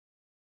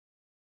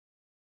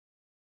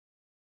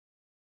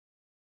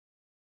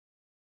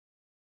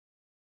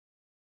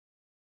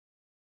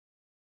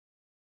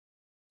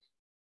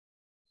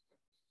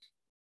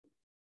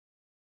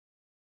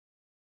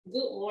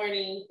Good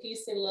morning,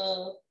 peace and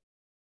love.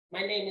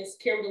 My name is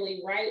Kimberlie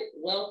Wright.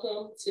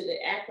 Welcome to the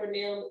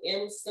acronym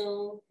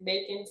MSOON,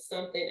 Making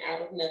Something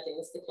Out of Nothing.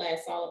 It's the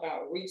class all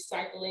about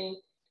recycling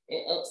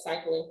and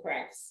upcycling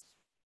crafts.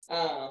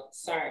 We're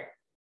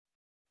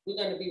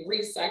going to be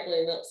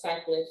recycling and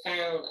upcycling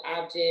found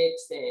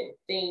objects and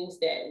things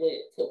that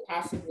could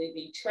possibly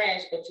be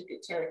trash, but you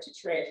could turn to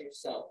treasure.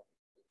 So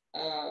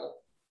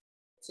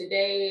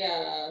today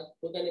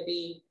we're going to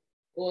be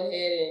go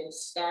ahead and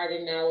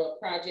starting our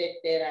project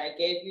that I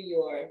gave you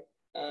your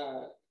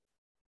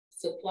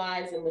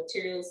supplies and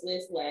materials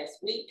list last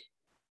week.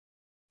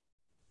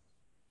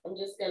 I'm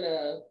just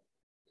gonna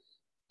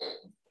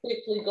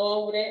quickly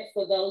go over that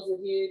for those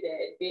of you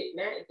that did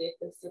not get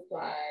the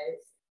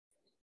supplies.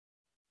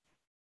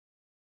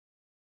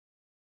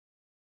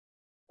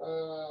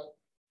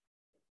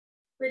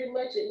 Pretty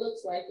much it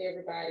looks like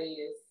everybody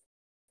is,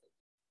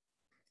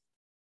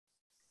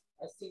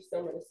 I see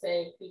some of the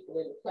same people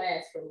in the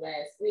class from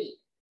last week.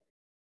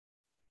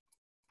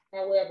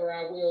 However,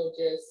 I will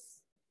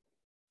just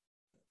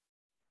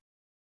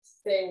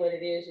say what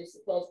it is you're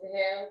supposed to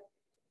have.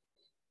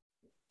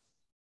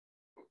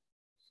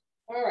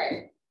 All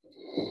right.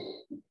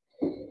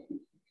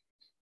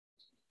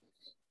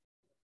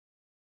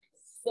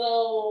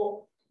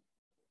 So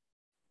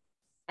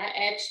I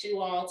asked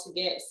you all to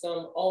get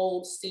some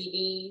old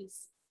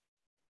CDs.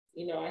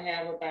 You know, I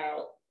have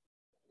about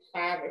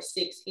 5 or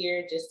 6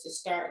 here just to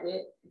start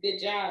with. Good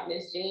job,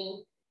 Miss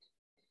Jean.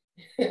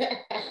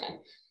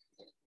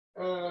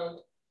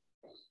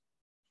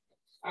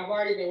 I've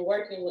already been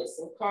working with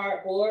some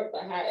cardboard,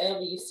 but however,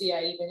 you see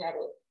I even have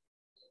a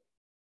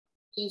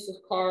piece of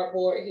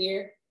cardboard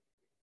here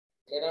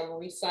that I'm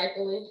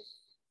recycling.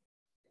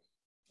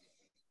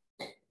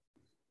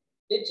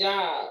 Good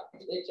job,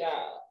 good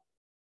job.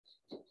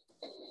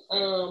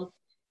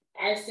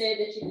 I said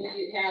that you can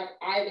have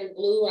either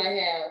glue. I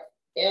have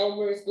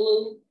Elmer's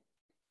glue,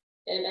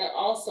 and I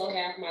also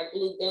have my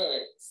glue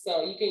gun.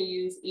 So you can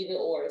use either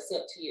or, it's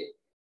up to you.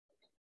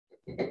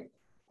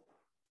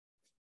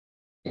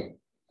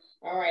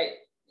 All right.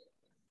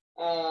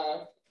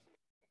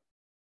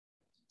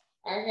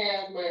 I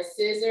have my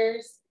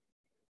scissors.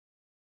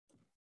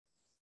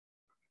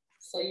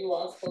 So you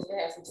all are supposed to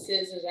have some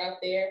scissors out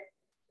there.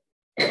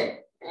 I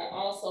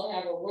also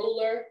have a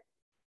ruler,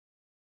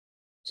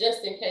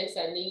 just in case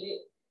I need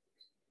it.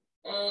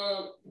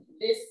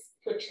 This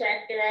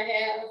protractor I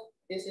have,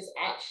 this is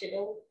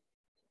optional,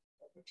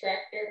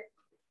 protractor.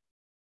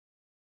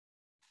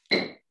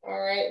 All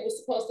right, we're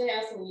supposed to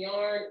have some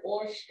yarn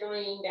or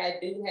string. I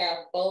do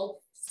have both,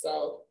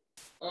 so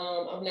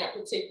I'm not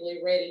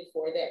particularly ready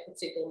for that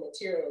particular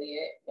material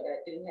yet, but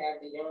I do have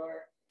the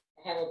yarn.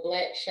 I have a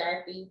black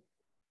Sharpie.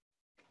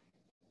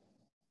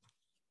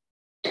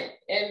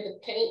 And the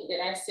paint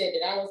that I said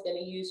that I was going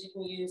to use, you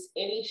can use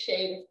any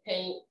shade of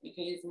paint. You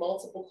can use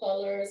multiple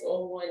colors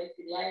or one if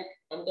you like.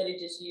 I'm going to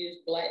just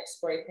use black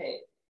spray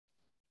paint.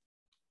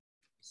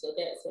 So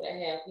that's what I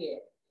have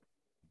here.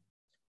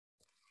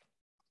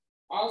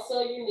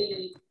 Also, you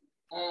need,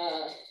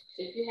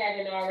 if you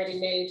haven't already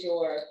made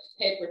your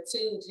paper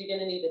tubes, you're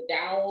going to need a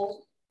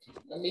dowel,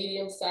 a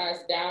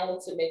medium-sized dowel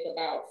to make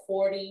about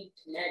 40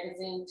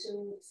 magazine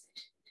tubes,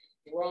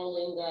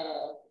 rolling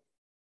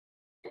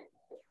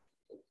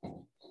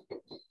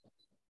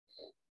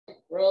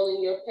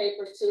your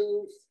paper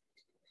tubes,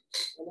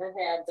 and I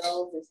have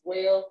those as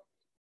well.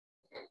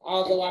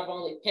 Although I've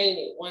only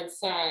painted one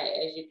side,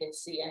 as you can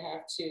see, I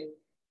have to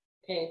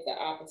paint the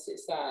opposite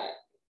side.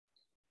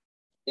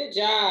 Good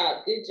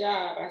job, good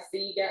job. I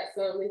see you got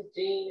some, Miss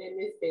Jean and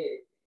Miss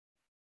Betty.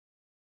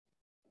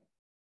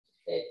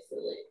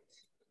 Excellent.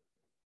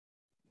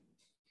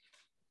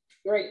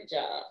 Great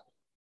job.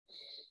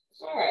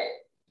 All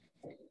right.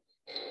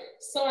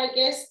 So I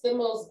guess the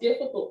most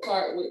difficult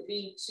part would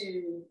be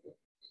to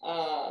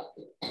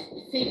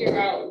figure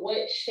out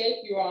what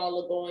shape you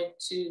all are going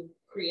to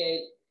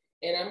create.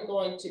 And I'm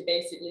going to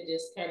basically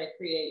just kind of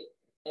create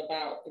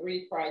about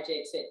 3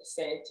 projects at the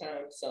same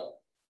time. So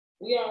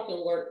we all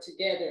can work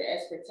together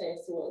as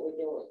pertains to what we're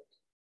doing.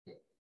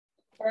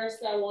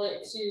 First, I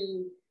want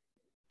to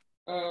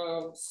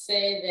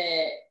say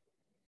that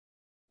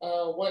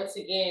once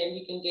again,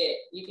 you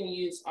can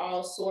use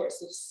all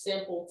sorts of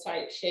simple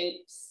type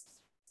shapes.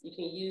 You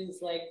can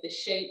use like the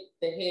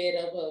head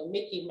of a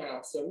Mickey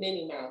Mouse or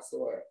Minnie Mouse,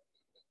 or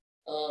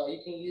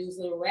you can use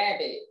a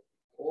rabbit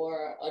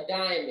or a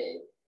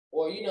diamond,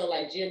 or, you know,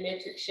 like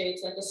geometric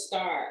shapes like a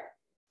star.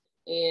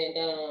 And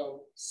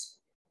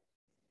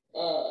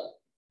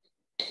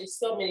there's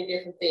so many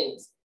different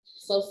things.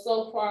 So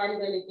far I'm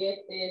gonna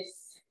get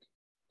this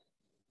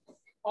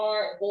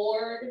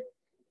cardboard,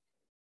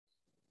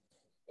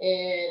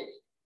 and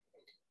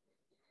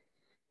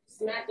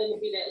it's not going to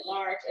be that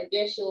large. I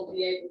guess you'll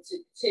be able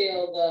to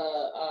tell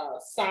the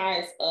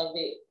size of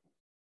it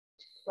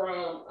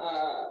from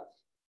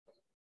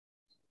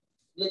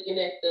looking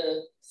at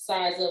the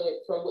size of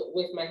it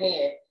with my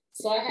hand.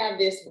 So I have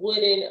this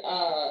wooden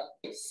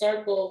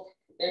circle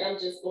that I'm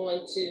just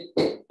going to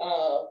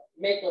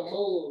make a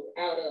moon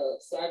out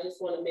of. So I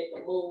just want to make a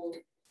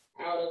moon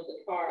out of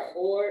the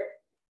cardboard.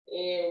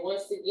 And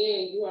once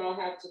again, you all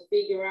have to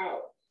figure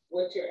out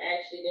what you're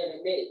actually going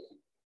to make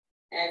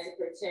as it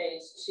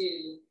pertains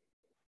to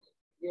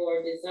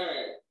your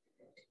design.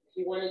 If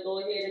you want to go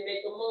ahead and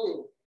make a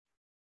moon,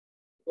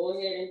 go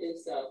ahead and do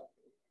so.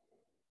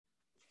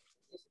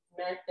 It's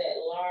not that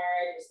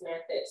large, it's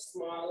not that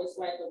small, it's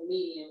like a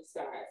medium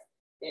size.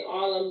 And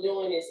all I'm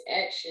doing is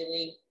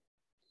actually,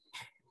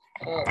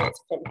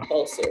 let's come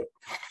closer.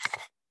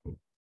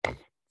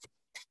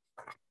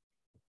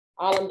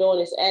 All I'm doing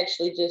is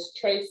actually just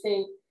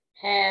tracing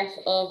half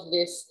of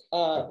this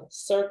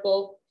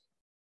circle.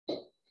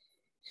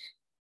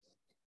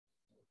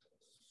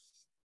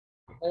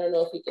 I don't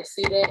know if you can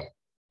see that.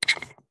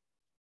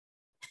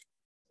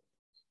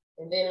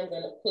 And then I'm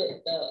going to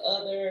put the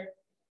other,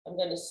 I'm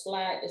going to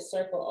slide the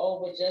circle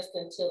over just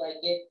until I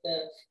get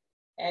the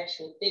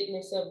actual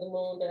thickness of the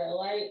moon that I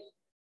like.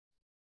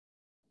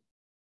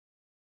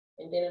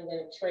 And then I'm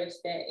going to trace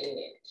that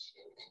edge.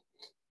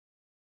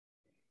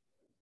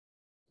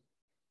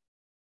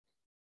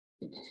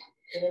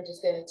 And I'm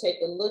just going to take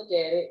a look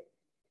at it.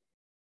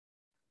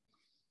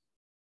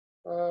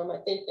 I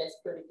think that's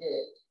pretty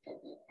good.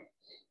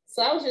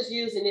 So I was just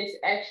using this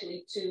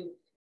actually to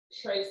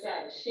trace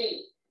out a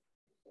shape.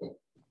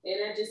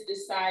 And I just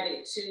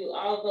decided to,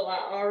 although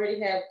I already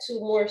have 2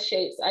 more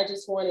shapes, I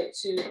just wanted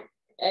to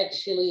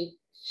actually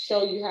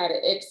show you how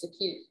to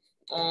execute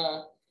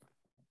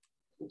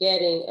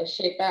getting a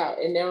shape out.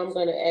 And now I'm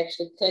going to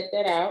actually cut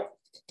that out.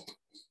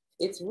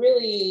 It's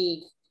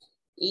really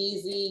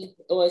easy,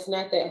 or it's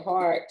not that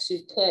hard to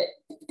cut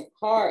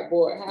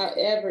cardboard.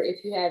 However,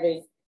 if you're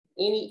having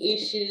any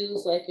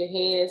issues like your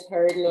hands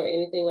hurting or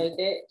anything like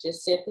that,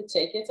 just simply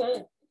take your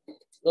time.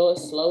 Go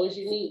as slow as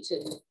you need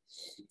to.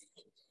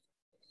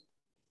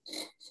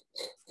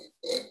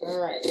 All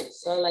right,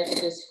 so I like to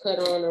just cut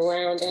on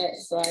around that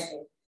so I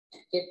can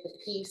get the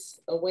piece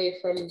away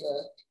from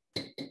the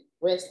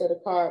rest of the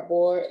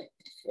cardboard.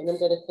 And I'm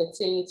going to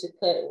continue to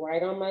cut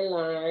right on my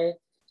line,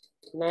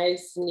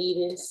 nice,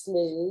 neat, and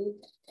smooth.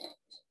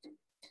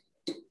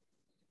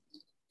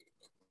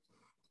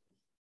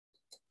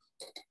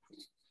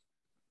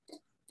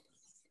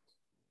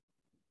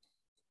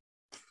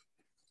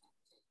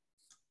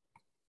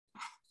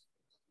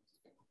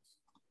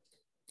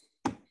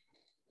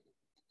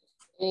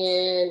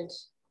 And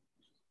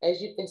as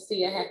you can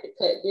see, I have to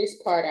cut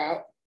this part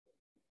out.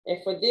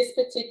 And for this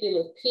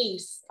particular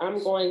piece,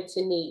 I'm going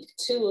to need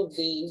 2 of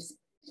these.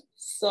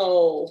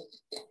 So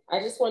I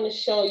just want to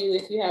show you,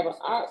 if you have an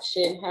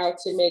option, how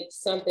to make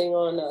something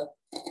on a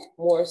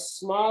more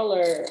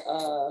smaller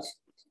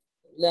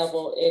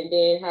level, and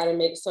then how to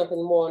make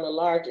something more on a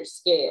larger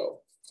scale.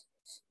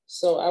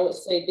 So I would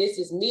say this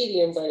is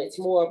medium, but it's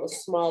more of a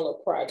smaller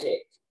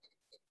project.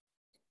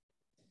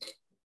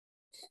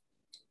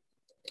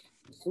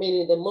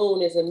 Meaning the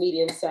moon is a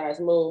medium-sized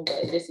moon,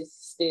 but this is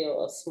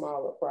still a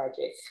smaller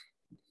project.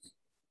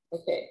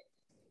 Okay,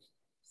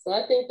 so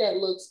I think that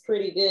looks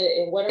pretty good.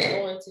 And what I'm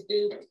going to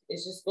do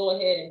is just go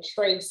ahead and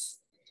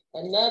trace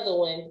another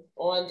one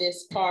on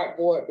this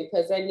cardboard,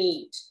 because I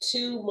need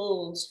 2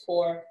 moons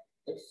for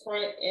the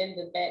front and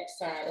the back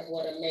side of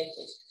what I'm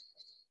making.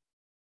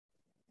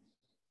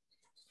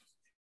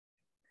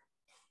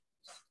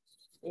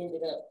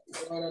 Ended up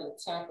going on the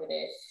top of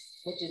that,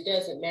 which it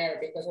doesn't matter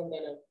because I'm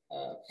gonna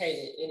paint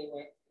it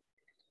anyway.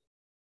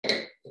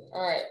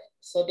 All right,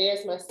 so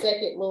there's my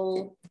second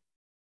moon,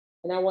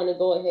 and I want to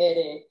go ahead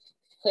and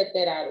cut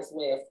that out as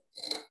well.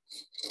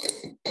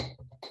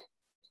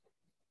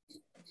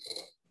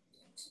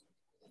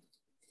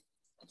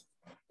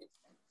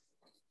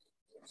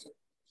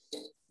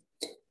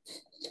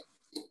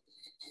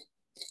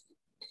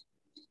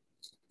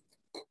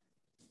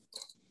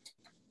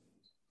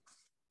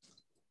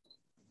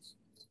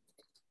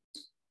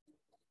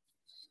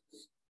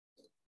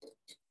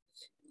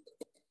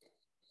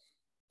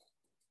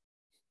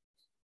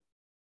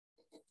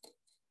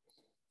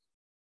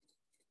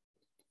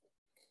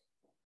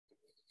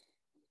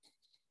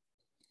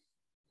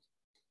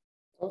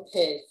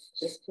 Okay,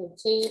 just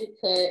continue to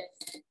cut.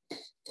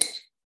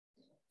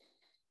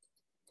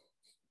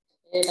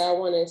 And I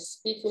want to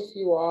speak with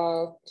you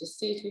all to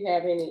see if you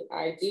have any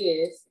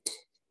ideas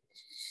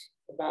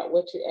about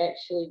what you're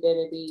actually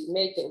going to be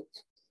making.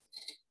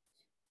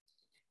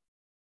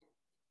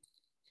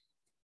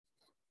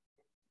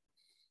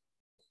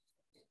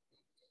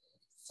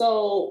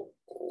 So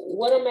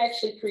what I'm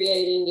actually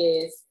creating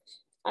is,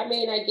 I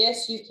mean, I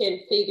guess you can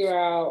figure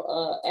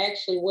out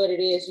actually what it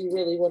is you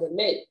really want to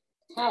make.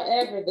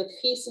 However, the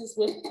pieces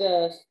with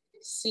the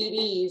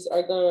CDs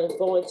are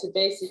going to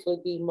basically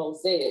be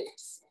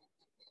mosaics.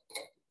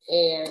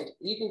 And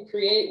you can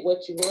create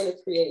what you want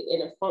to create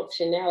in a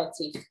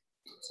functionality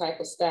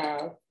type of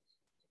style.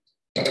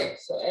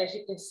 So as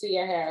you can see,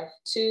 I have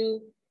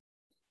 2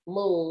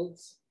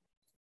 moons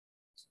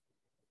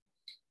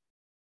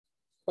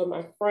for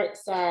my front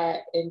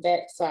side and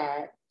back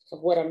side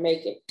of what I'm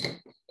making.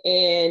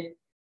 And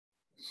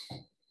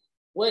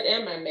What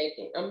am I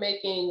making? I'm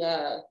making,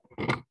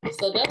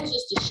 so that was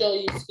just to show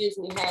you, excuse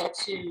me, how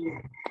to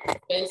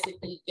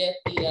basically get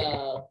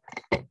the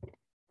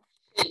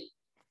shape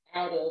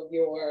out of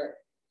your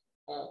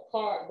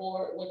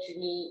cardboard, what you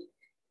need.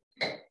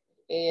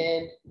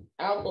 And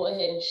I'll go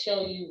ahead and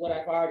show you what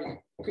I've already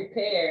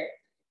prepared.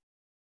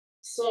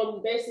 So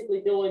I'm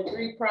basically doing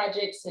 3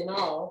 projects in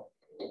all.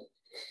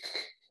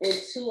 And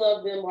 2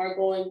 of them are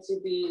going to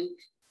be,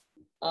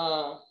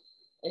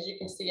 as you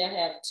can see, I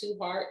have 2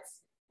 hearts.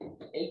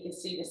 And you can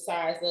see the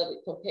size of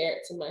it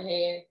compared to my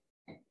hand.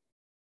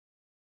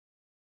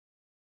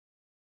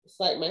 It's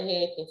like my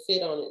hand can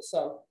fit on it,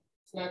 so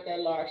it's not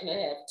that large. And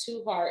I have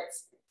 2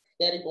 hearts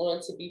that are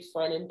going to be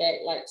front and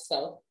back like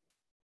so.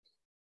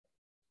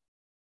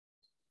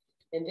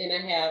 And then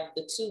I have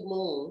the 2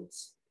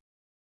 moons.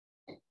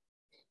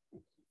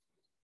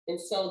 And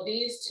so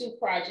these 2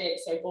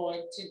 projects are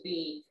going to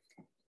be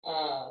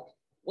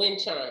wind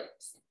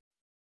chimes.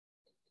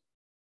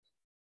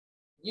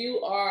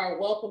 You are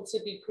welcome to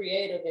be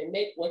creative and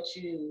make what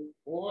you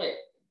want.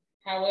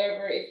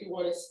 However, if you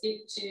want to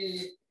stick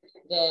to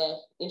the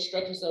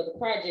instructions of the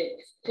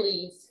project,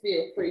 please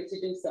feel free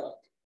to do so.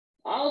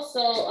 Also,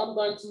 I'm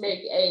going to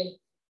make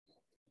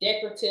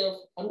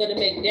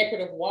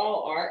decorative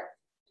wall art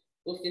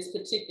with this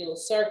particular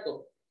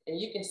circle. And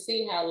you can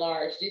see how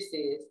large this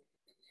is.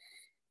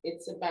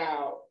 It's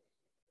about,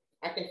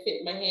 I can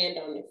fit my hand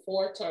on it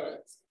 4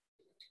 times.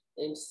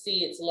 And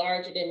see, it's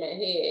larger than my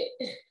head.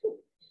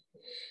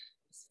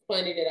 It's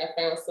funny that I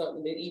found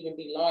something that even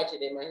be larger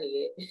than my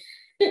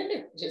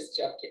head. Just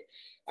joking.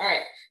 All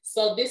right,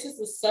 so this is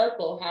a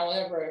circle.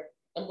 However,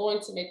 I'm going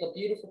to make a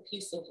beautiful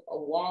piece of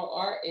wall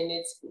art, and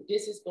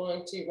this is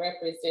going to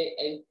represent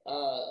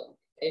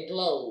a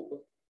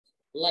globe,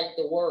 like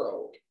the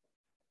world.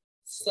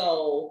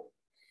 So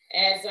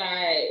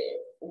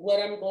what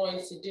I'm going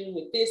to do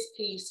with this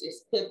piece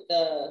is put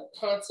the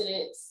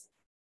continents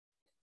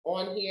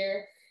on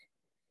here,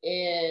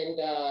 and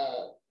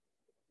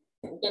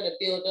I'm gonna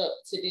build up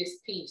to this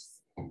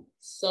piece.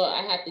 So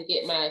I have to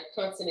get my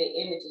continent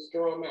images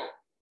drawn out.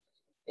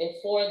 And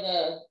for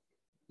the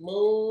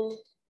moon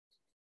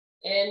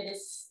and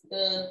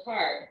the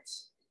heart,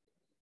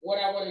 what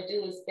I want to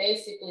do is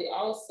basically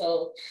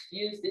also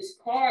use this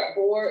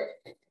cardboard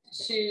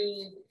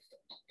to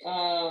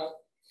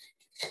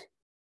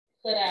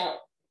put out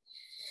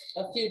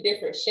a few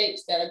different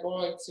shapes that are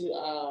going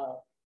to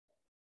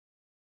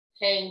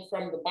hang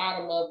from the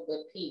bottom of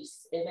the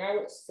piece. And I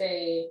would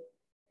say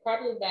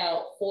probably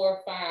about 4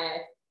 or 5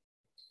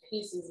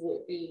 pieces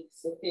would be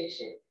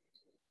sufficient.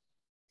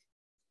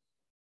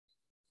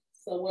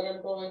 So what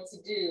I'm going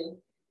to do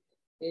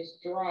is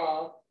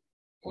draw,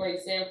 for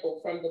example,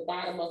 from the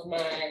bottom of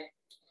my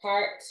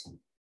heart,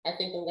 I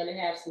think I'm gonna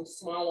have some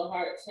smaller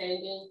hearts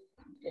hanging.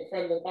 And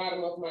from the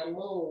bottom of my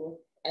moon,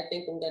 I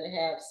think I'm gonna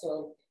have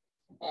some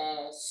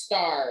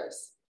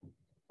stars,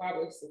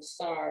 probably some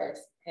stars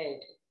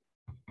hanging.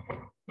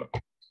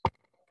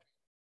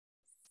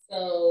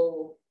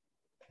 So,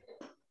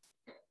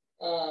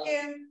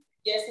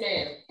 yes,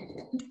 ma'am.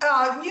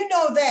 You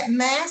know that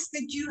mask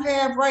that you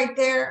have right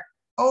there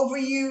over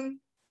you?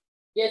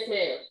 Yes,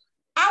 ma'am.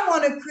 I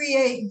want to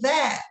create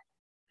that.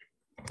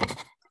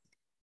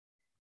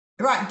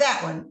 Right,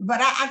 that one.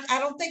 But I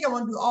don't think I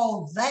want to do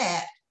all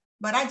that,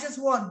 but I just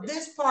want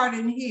this part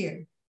in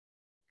here.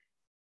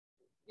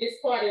 This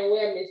part in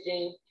where, Miss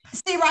Jean?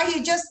 See right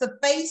here, just the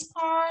face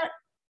part.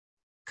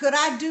 Could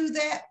I do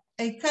that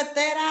and cut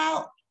that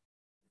out?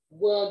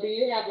 Well, do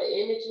you have an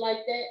image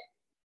like that?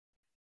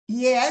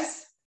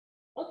 Yes.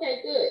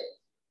 Okay, good.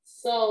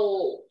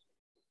 So,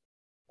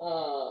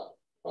 hold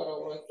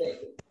on one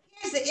second.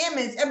 Here's the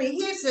image. I mean,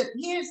 here's the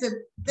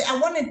I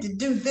wanted to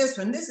do this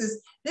one. This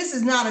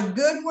is not a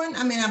good one.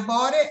 I mean, I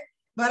bought it,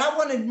 but I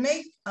want to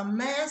make a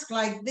mask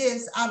like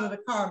this out of the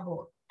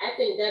cardboard. I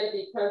think that'd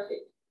be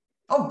perfect.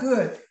 Oh,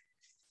 good.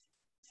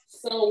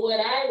 So what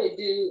I would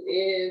do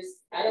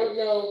is, I don't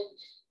know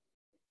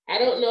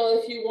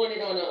if you want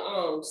it on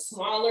a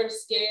smaller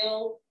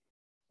scale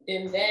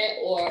than that,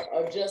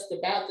 or just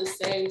about the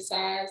same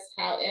size.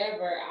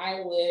 However,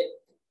 I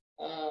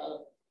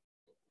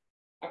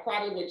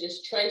probably would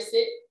just trace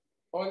it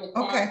on the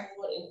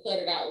cardboard and cut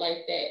it out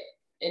like that.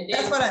 And then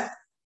that's what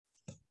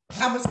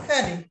I was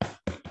cutting.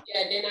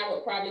 Yeah, then I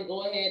would probably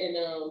go ahead and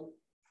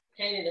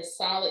paint it a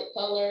solid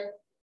color.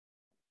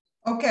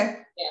 Okay.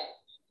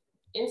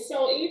 Yeah. And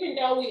so even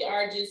though we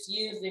are just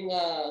using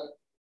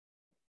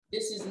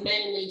this is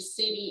mainly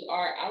CD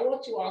art, I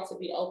want you all to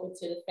be open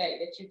to the fact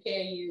that you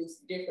can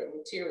use different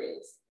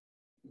materials.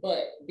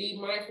 But be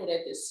mindful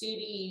that the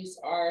CDs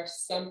are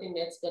something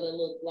that's going to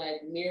look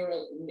like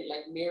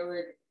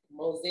mirrored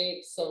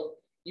mosaic. So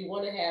you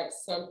want to have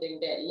something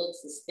that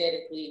looks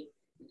aesthetically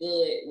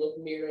good with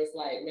mirrors,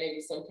 like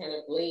maybe some kind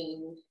of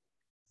bling,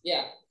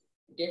 yeah,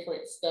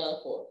 different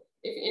stuff. Or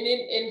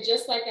and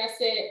just like I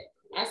said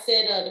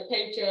to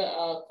paint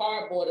your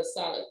cardboard a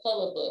solid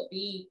color, but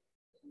be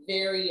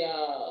very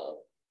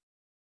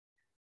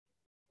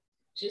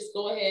just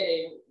go ahead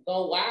and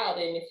go wild.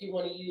 And if you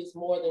want to use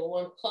more than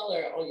one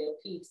color on your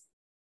piece,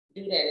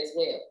 do that as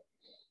well.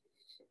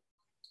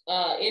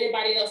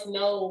 Anybody else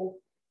know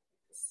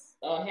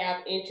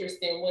have interest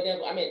in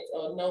whatever,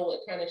 know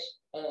what kind of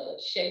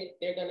shape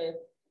they're gonna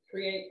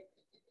create?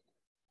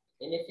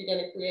 And if you're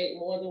gonna create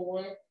more than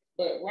one,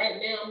 but right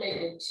now I'm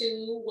making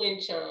 2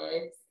 wind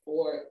chimes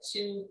for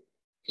 2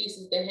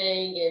 pieces to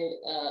hang, and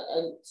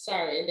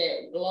and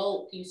that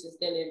globe piece is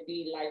gonna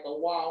be like a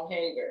wall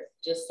hanger,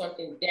 just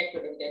something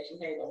decorative that you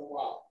hang on the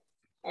wall.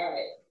 All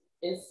right,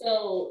 and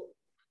so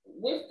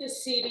with the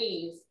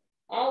CDs,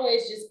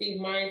 always just be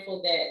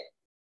mindful that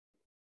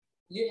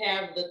you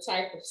have the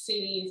type of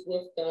CDs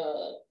with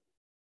the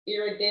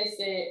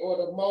iridescent or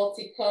the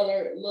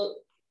multicolored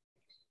look,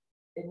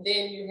 and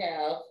then you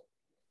have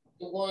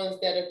the ones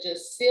that are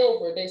just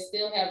silver. They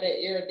still have that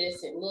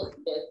iridescent look,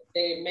 but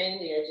they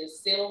mainly are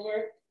just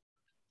silver.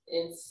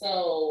 And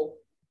so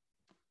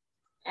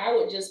I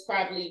would just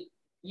probably,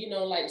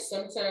 like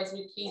sometimes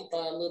we keep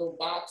little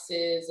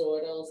boxes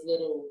or those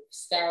little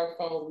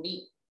styrofoam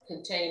meat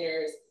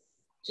containers,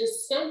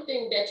 just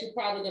something that you're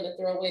probably going to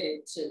throw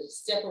away to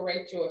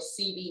separate your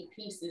CD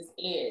pieces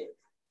in,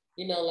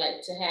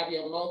 like to have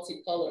your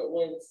multicolored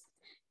ones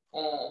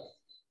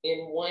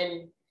in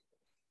one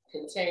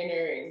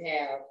container and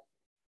have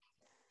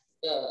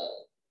the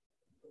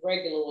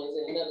regular ones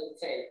in another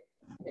container.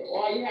 And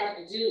all you have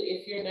to do,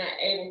 if you're not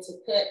able to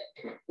cut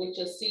with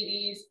your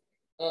CDs,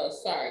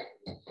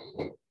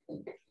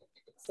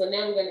 So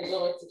now we're going to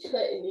go into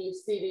cutting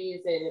these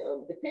CDs,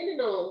 and depending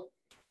on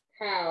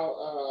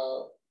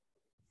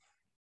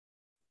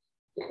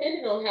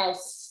how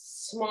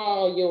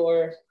small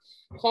your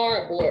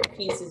cardboard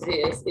pieces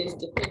is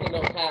depending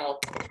on how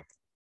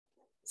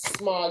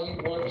small you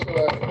want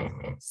your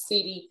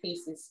CD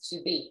pieces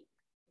to be.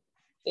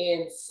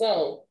 And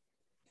so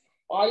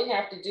all you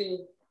have to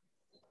do,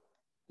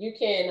 you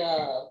can,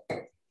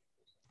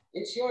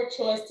 it's your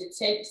choice to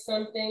take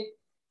something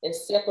and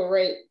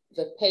separate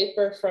the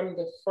paper from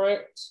the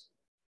front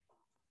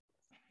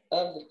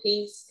of the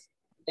piece.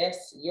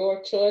 That's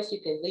your choice. You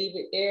can leave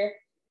it there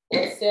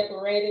or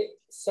separate it.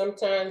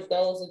 Sometimes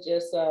those are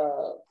just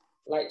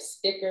like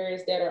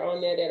stickers that are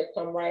on there that'll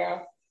come right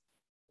off.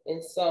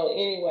 And so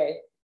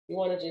anyway, you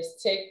want to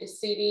just take the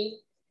CD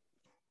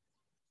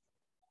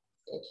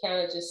and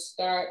kind of just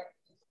start,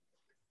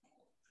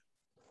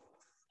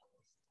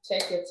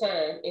 take your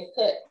time and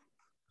cut.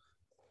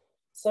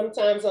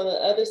 Sometimes on the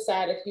other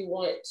side, if you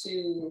want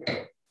to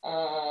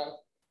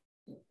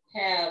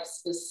have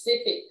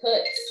specific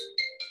cuts,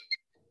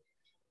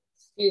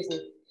 excuse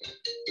me,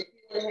 if you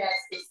want to have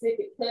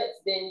specific cuts,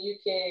 then you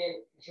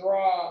can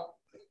draw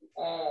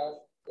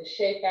the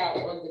shape out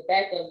on the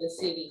back of the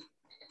CD,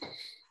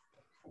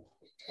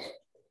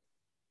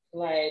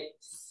 like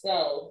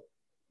so.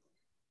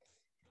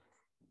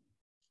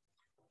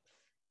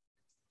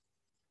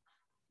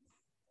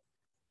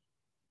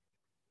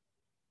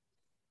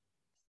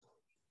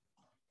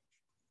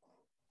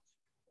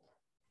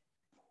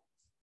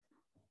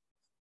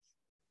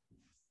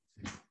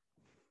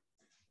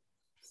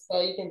 So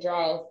you can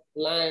draw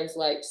lines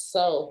like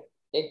so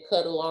and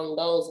cut along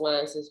those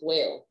lines as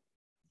well.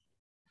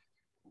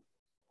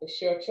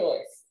 It's your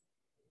choice.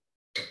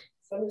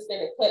 So I'm just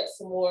gonna cut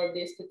some more of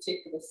this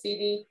particular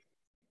CD.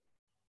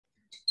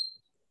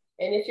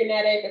 And if you're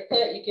not able to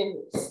cut, you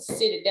can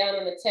sit it down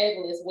on the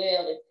table as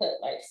well and cut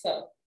like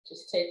so.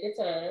 Just take your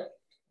time.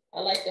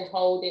 I like to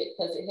hold it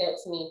because it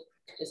helps me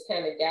just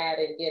kind of guide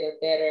and get a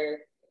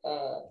better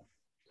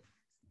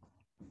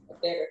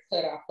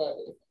cut off of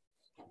it.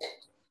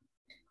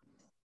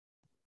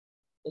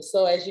 And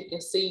so as you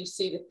can see, you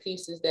see the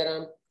pieces that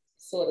I'm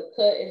sort of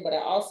cutting, but I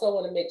also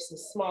want to make some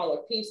smaller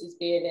pieces,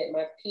 being that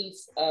my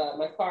piece,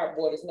 my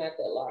cardboard is not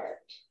that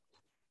large.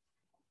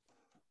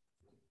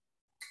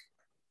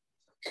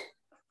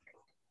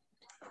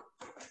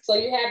 So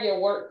you have your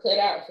work cut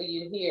out for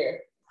you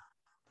here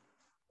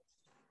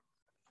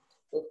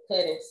with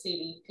cutting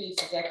CD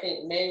pieces. I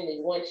think mainly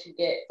once you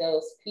get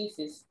those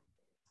pieces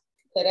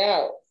cut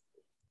out,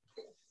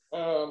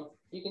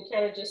 you can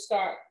kind of just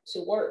start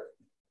to work.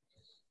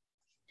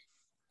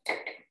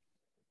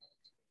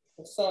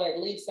 And so at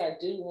least I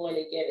do want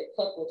to get a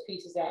couple of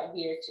pieces out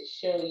here to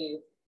show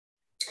you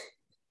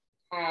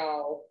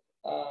how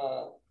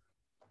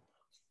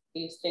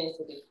these things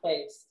will be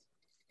placed.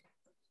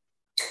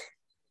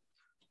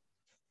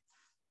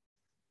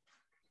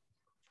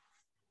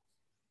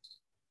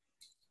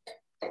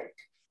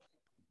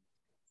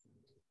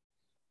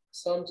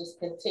 So I'm just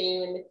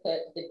continuing to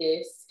cut the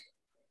disc.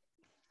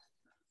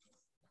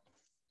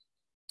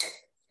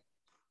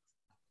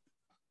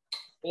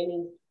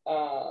 Any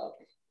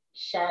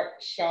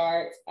sharp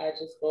shards, I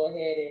just go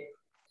ahead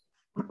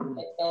and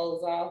cut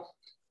those off.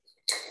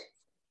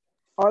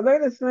 Are they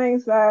the same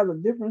size or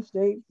different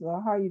shapes,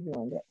 or how are you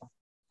doing that?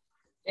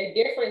 They're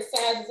different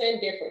sizes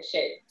and different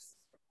shapes.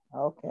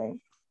 Okay.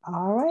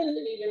 All right. It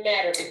doesn't even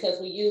matter because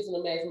we're using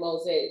them as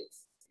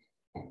mosaics.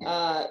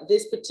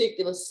 This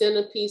particular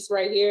centerpiece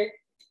right here,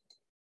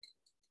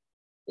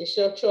 it's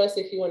your choice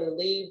if you want to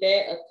leave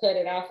that or cut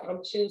it off.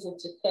 I'm choosing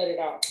to cut it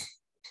off.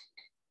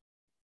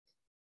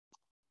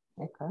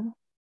 Okay.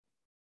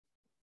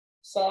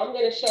 So I'm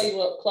going to show you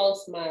up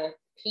close my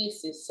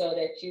pieces so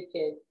that you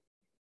can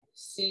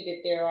see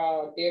that they're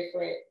all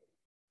different.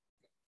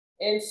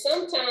 And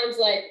sometimes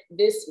like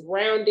this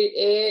rounded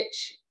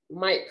edge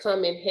might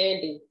come in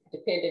handy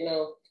depending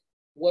on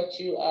what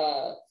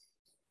you're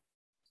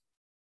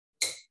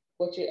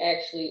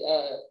actually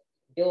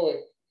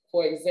doing.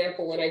 For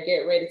example, when I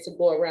get ready to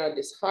go around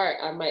this heart,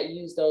 I might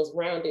use those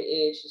rounded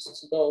edges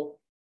to go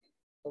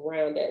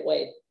around that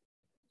way,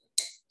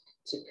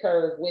 to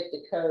curve with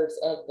the curves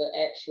of the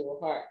actual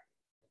heart.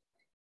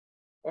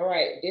 All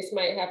right, this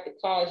might have to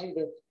cause you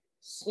to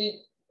sweep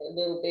a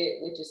little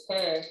bit, which is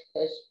fine,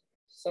 because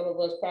some of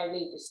us probably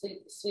need to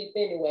sweep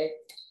anyway,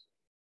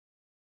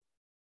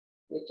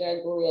 which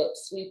I grew up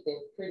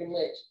sweeping pretty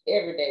much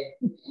every day.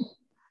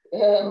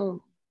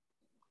 All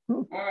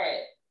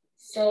right,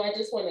 so I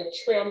just want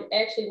to trim,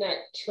 actually not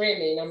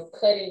trimming, I'm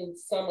cutting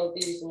some of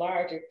these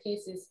larger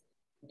pieces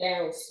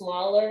down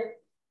smaller,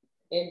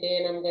 and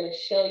then I'm going to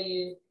show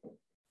you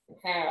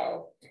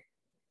how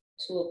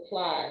to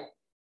apply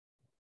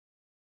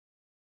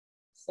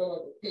some of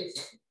the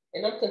pieces.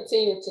 And I'm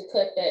continuing to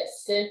cut that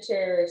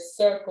center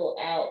circle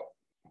out.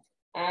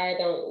 I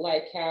don't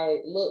like how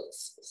it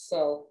looks.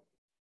 So,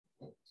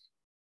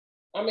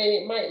 I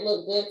mean, it might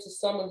look good to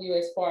some of you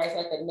as far as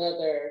like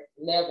another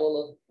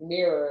level of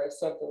mirror or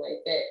something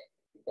like that.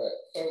 But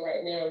for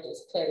right now, I'm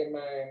just cutting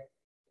mine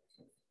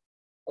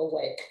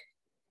away.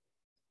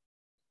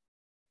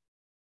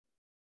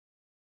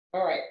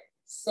 All right,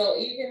 so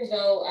even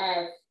though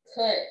I've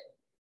cut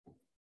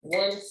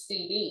one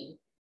CD,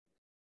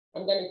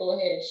 I'm gonna go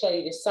ahead and show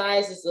you the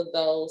sizes of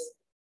those.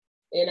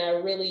 And I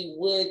really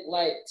would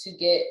like to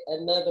get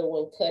another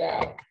one cut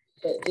out,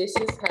 but this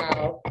is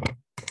how,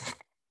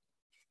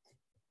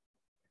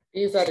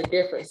 these are the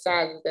different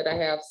sizes that I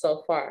have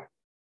so far.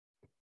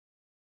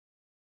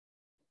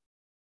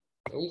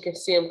 And you can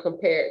see them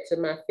compared to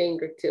my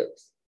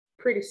fingertips,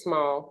 pretty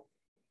small.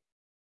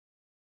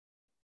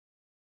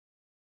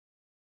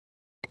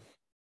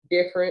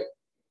 Different,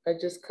 I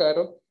just cut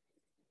them.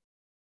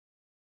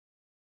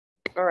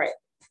 All right.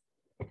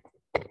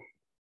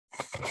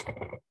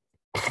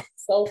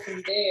 So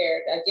from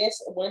there, I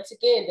guess, once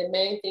again, the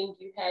main thing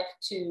you have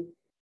to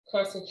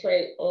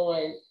concentrate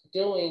on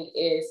doing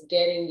is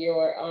getting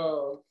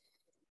your,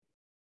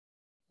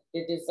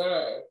 the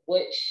design.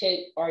 What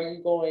shape are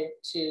you going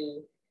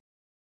to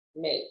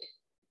make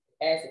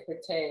as it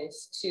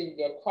pertains to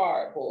your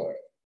cardboard?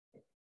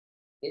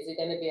 Is it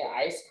going to be an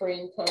ice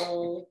cream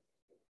cone?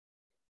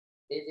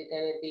 Is it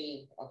going to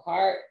be a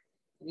heart?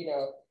 You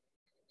know,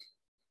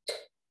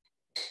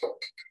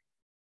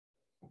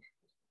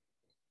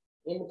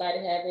 anybody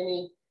have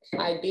any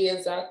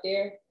ideas out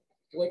there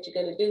what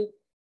you're going to do?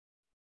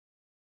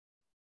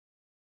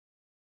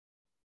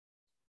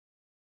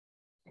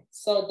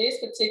 So this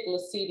particular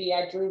CD,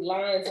 I drew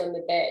lines on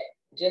the back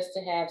just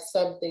to have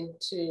something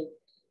to,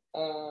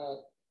 a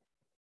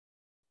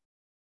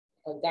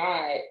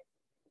guide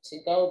to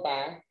go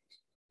by.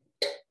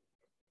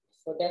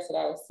 So that's what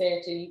I was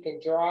saying to you. You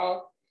can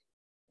draw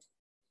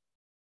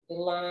the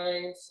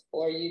lines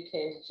or you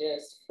can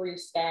just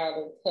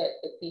freestyle and cut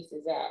the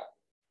pieces out.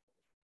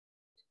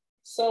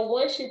 So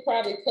once you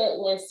probably cut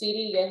one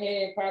CD, your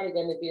hand probably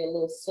gonna be a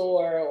little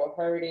sore or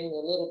hurting a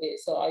little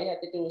bit. So all you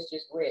have to do is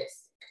just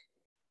rest.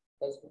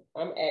 Because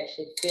I'm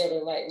actually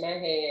feeling like my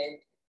hand,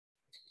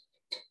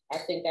 I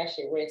think I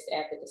should rest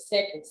after the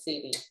second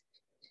CD.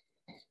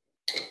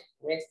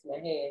 Rest my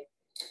hand,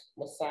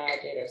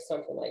 massage it or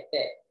something like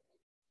that.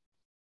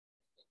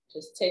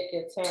 Just take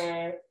your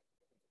time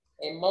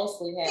and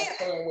mostly have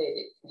fun with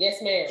it.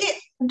 Yes, ma'am.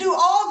 Yeah. Do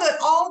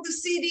all the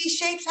CD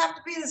shapes have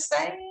to be the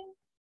same?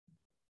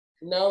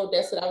 No,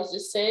 that's what I was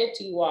just saying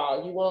to you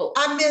all. You won't.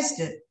 I missed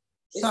it.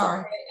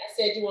 Sorry. Okay. I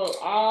said you want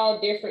all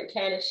different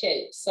kind of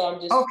shapes. So I'm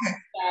just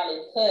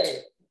styling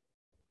cutting.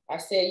 I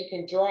said you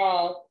can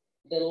draw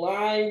the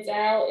lines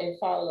out and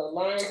follow the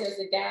lines as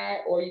a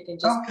guide, or you can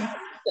just cut.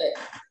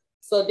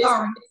 So this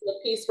particular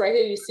piece right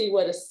here, you see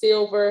where the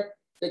silver,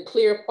 the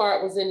clear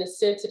part was in the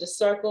center of the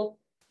circle.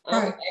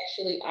 I'm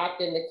actually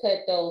opting to cut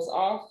those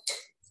off.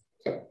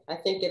 I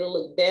think it'll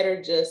look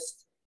better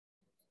just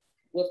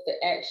with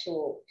the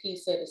actual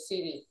piece of the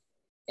CD.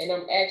 And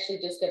I'm actually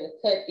just gonna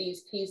cut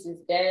these pieces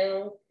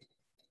down.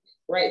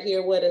 Right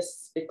here where the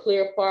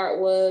clear part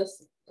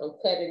was, I'm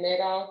cutting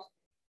that off.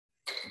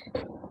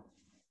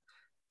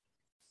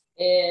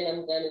 And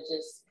I'm gonna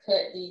just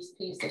cut these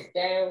pieces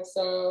down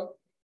some.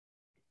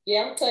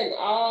 Yeah, I'm cutting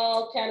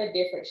all kind of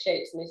different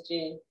shapes, Miss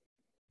Jean.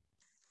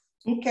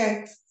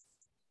 Okay.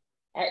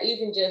 I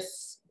even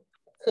just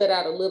cut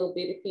out a little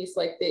bitty piece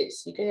like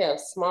this. You can have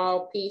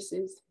small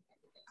pieces,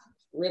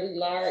 really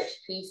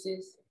large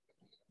pieces.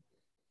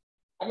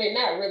 I mean,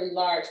 not really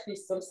large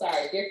pieces, I'm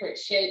sorry, different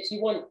shapes.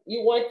 You want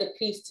the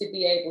piece to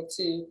be able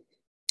to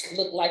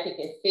look like it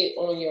can fit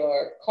on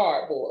your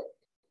cardboard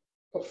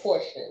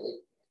proportionately.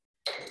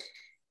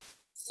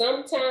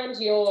 Sometimes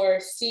your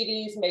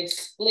CDs may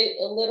split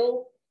a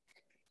little.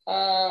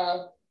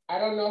 I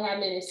don't know how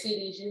many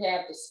CDs you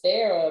have to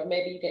spare, or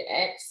maybe you can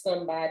ask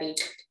somebody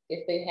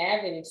if they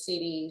have any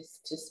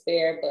CDs to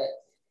spare, but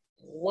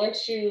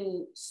once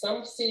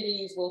some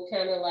CDs will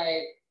kind of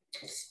like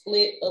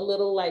split a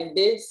little like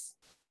this.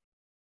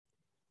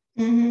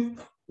 Mm-hmm.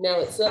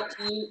 Now it's up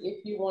to you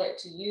if you want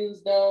to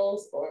use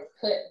those or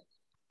cut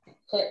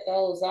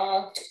those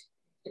off,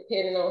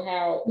 depending on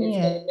how it's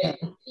going to make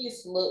the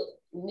piece look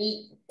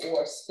neat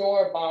or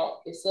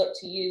store-bought. It's up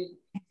to you,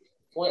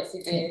 once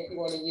again, if you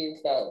want to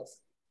use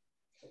those.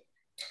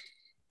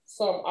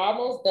 So I'm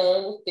almost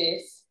done with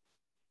this.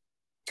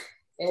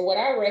 And what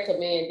I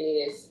recommend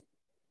is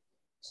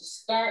to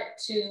start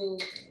to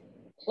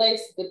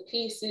place the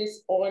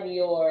pieces on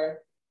your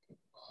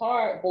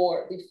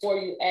cardboard before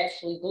you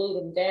actually glue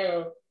them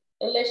down,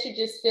 unless you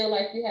just feel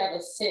like you have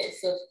a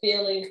sense of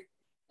feeling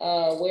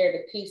where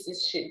the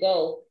pieces should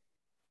go,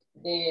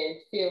 then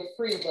feel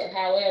free. But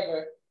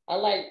however, I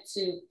like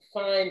to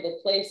find the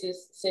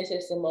places, since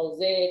it's a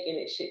mosaic and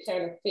it should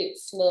kind of fit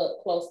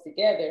snug close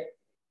together,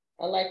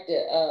 I like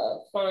to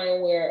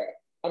find where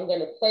I'm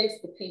going to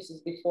place the pieces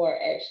before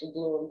I actually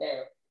glue them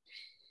down.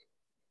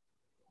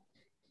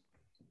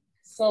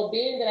 So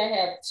being that I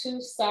have two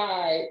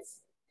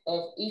sides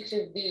of each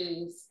of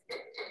these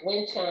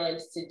wind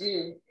chimes to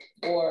do,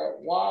 or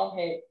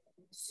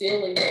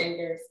ceiling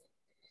hangers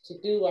to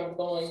do, I'm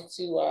going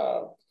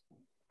to,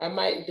 I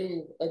might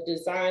do a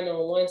design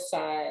on one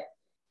side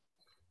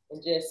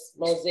and just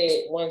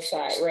mosaic one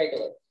side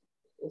regular.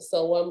 And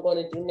so what I'm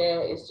going to do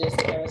now is just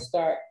kind of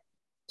start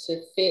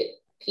to fit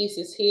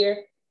pieces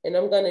here. And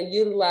I'm going to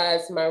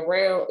utilize my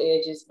round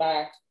edges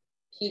by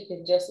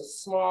keeping just a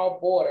small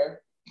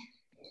border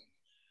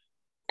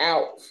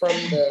out from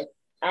the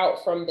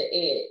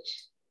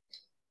edge,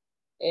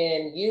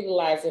 and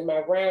utilizing my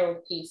round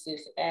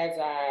pieces as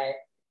I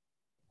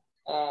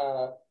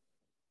go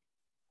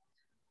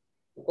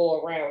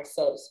around,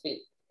 so to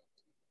speak,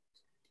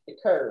 the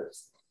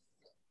curves.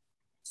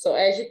 So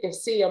as you can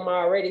see, I'm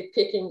already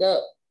picking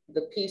up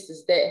the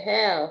pieces that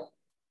have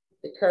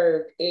the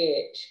curved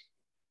edge,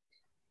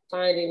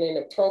 finding an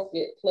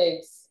appropriate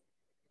place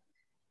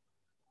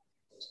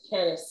to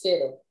kind of sit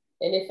them.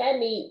 And if I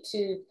need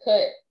to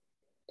cut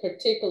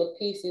particular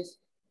pieces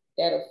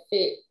that'll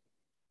fit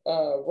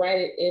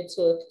right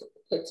into a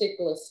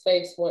particular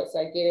space once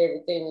I get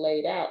everything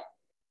laid out,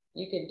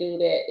 you can do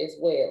that as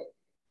well.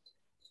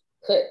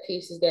 Cut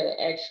pieces that'll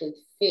actually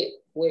fit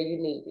where you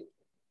need it.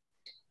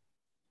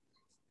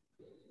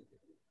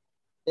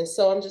 And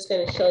so I'm just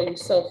going to show you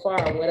so far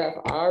what I've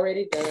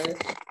already done.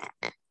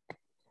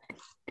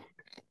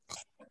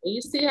 And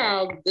you see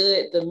how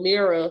good the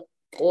mirror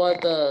or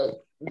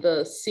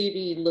the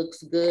CD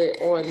looks good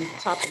on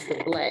top of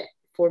the black.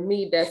 For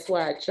me, that's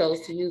why I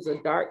chose to use a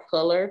dark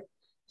color,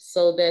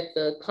 so that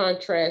the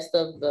contrast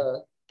of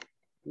the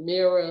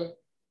mirror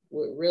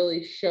would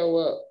really show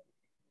up.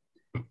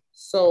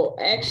 So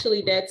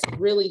actually that's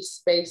really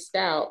spaced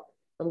out.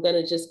 I'm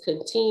gonna just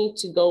continue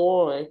to go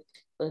on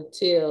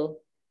until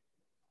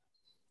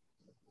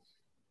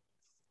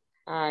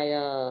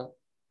I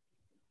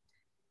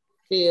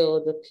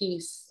fill the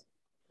piece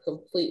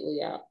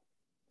completely out.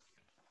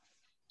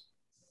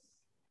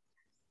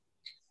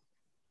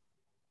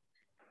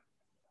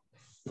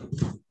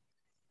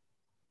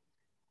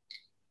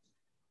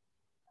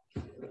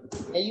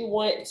 And you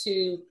want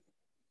to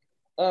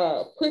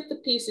put the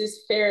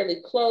pieces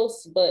fairly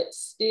close, but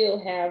still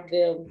have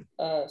them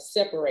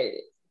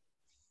separated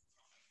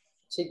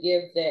to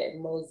give that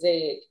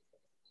mosaic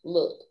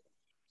look.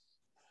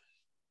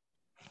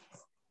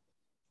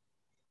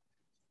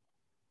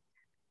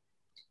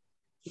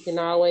 You can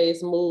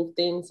always move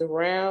things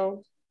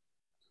around.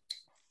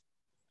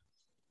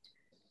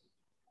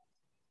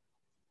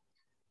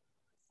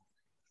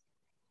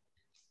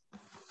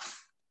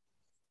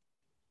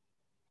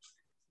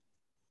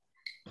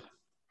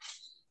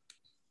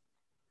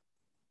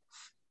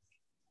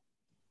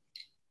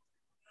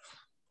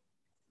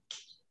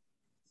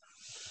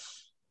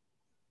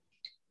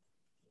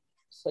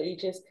 So you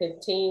just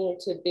continue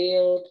to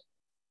build.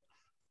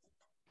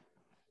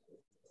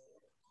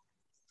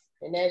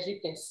 And as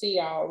you can see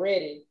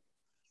already,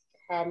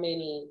 how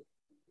many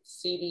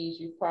CDs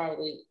you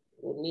probably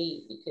will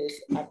need,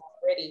 because I've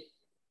already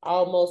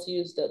almost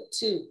used up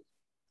 2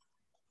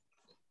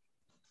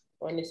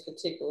 on this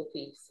particular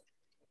piece.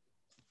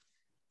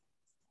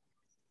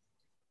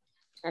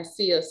 I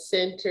see a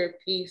center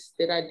piece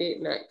that I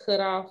did not cut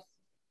off.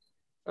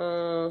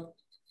 I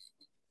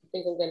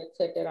think I'm gonna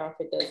cut that off.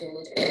 It doesn't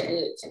look that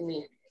good to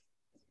me.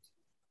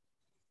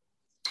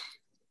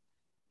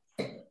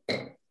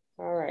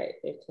 All right,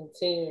 and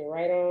continuing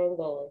right on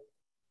going.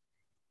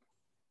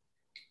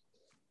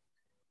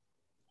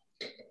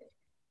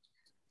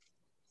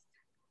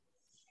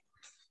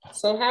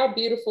 So how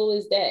beautiful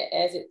is that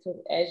as you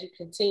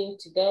continue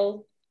to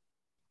go,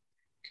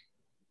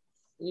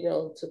 you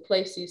know, to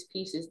place these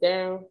pieces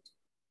down.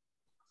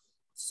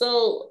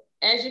 So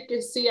as you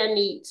can see, I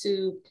need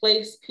to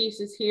place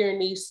pieces here in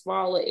these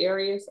smaller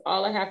areas.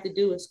 All I have to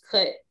do is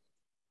cut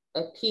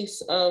a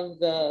piece of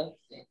the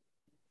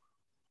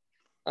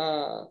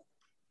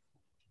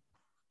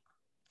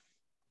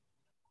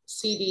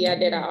CD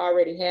that I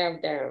already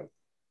have down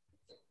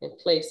and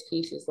place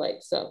pieces like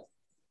so.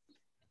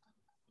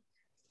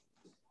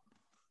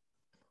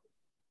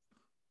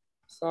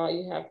 That's all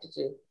you have to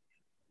do.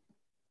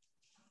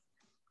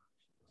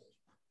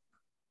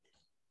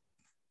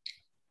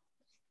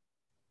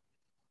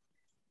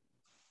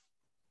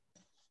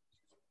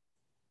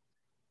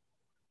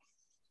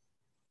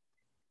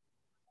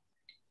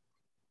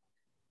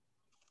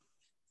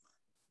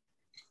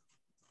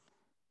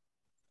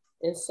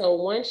 And so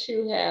once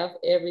you have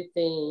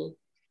everything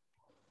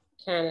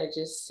kind of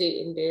just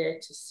sitting there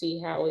to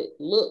see how it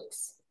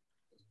looks,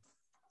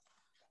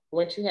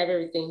 once you have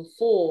everything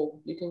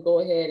full, you can go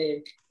ahead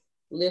and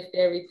lift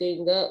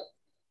everything up.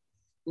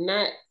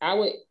 I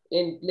would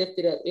lift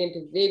it up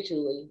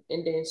individually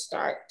and then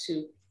start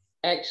to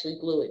actually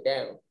glue it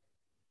down.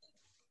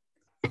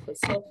 But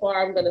so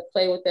far, I'm gonna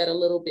play with that a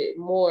little bit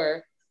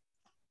more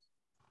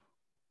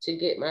to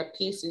get my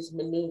pieces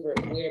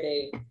maneuvered where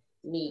they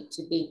need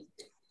to be.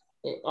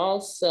 And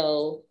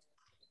also,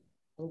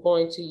 I'm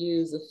going to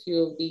use a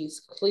few of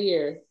these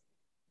clear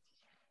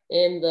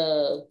in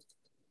the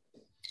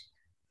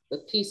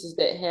pieces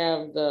that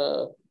have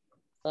the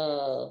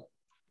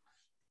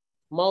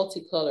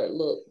multicolored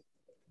look.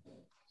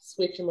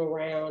 Switch them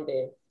around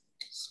and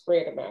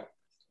spread them out.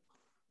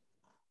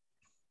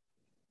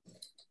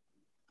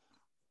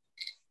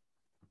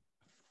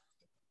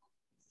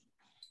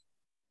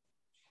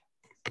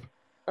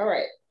 All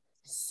right,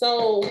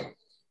 so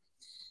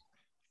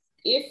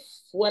if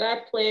what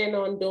I plan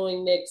on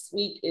doing next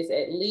week is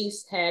at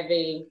least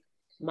having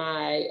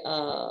my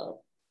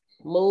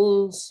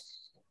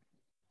moons,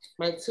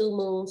 my 2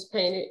 moons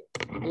painted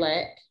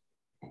black.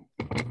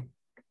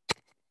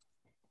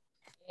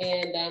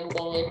 And I'm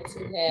going to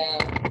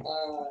have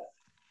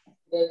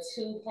the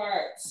 2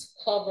 parts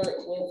covered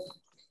with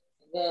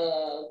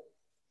the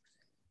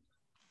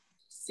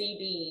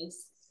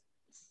CDs.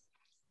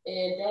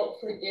 And don't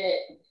forget,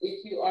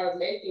 if you are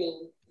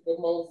making the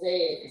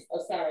mosaics,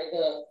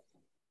 the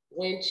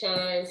wind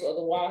chimes or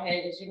the wall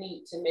hangers, you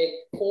need to make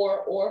 4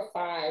 or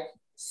 5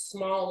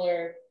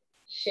 smaller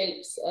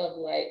shapes of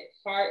like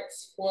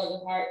hearts for the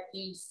heart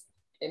piece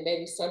and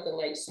maybe something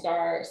like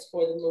stars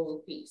for the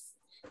moon piece,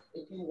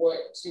 if you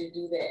want to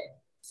do that.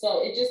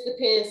 So it just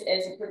depends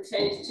as it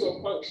pertains to a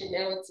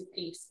functionality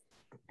piece,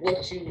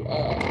 what you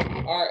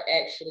are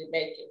actually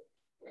making.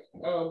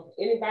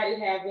 Anybody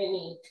have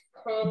any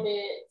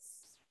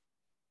comments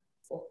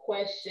or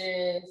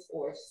questions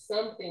or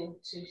something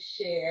to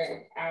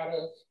share out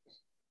of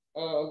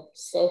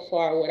so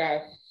far what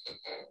I've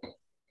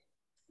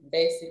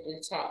basically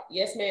taught?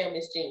 Yes, ma'am,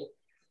 Miss Jean.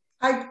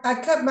 I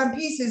cut my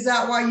pieces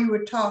out while you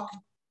were talking.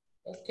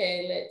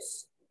 Okay,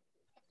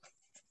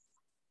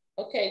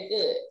 okay,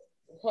 good.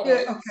 Hold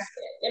good, on. Okay.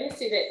 Let me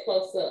see that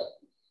close up.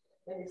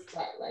 Let me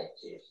spotlight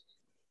you.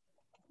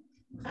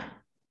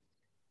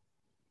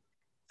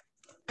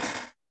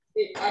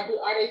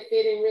 Are they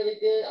fitting really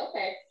good?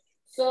 Okay.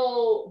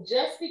 So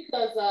just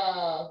because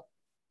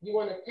you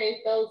want to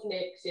paint those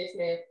next, yes,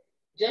 ma'am.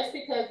 Just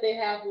because they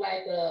have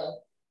like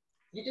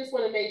you just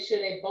want to make sure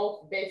they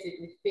both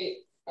basically fit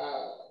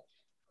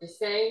the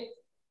same.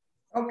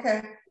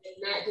 Okay.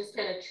 Not just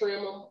kind of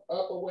trim them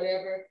up or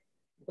whatever,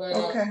 but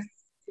okay.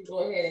 You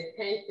go ahead and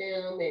paint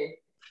them. And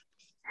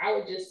I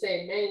would just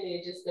say mainly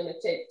it's just gonna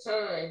take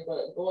time,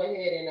 but go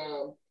ahead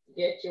and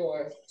get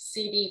your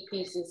CD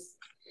pieces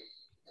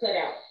cut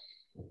out.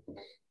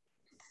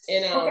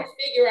 And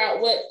figure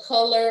out what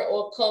color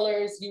or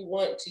colors you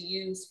want to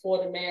use for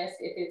the mask.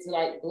 If it's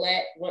like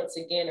black, once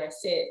again, I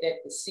said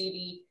that the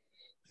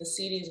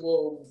CDs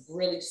will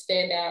really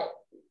stand out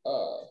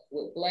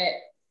with black.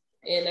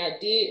 And I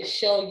did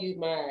show you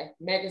my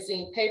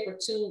magazine paper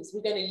tubes.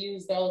 We're going to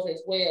use those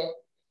as well.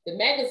 The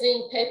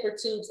magazine paper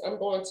tubes I'm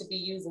going to be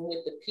using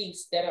with the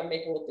piece that I'm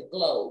making with the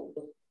globe,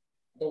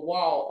 the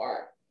wall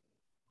art.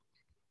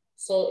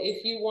 So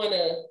if you want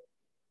to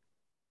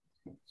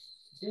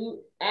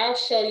I'll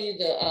show you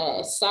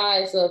the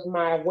size of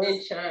my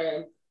wind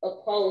chime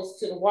opposed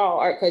to the wall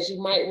art, because you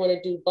might want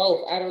to do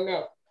both. I don't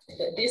know.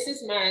 But this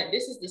is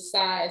the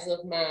size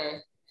of my,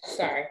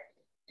 sorry.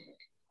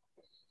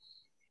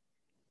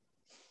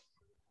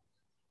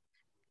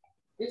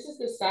 This is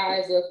the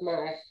size of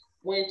my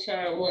wind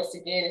chime. Once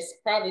again, it's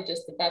probably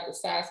just about the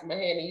size of my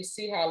hand. And you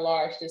see how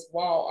large this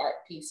wall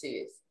art piece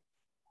is.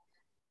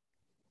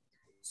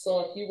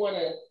 So if you want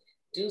to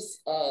do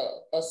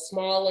a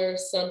smaller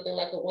something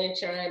like a wind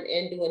chime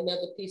and do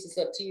another piece, it's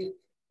up to you.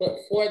 But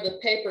for the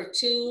paper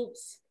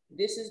tubes,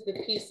 this is the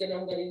piece that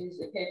I'm going to use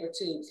the paper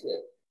tubes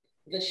with.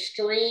 The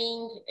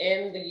string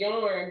and the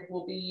yarn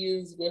will be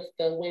used with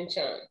the wind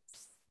chimes.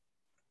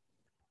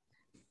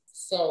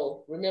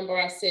 So remember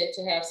I said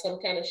to have some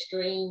kind of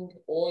string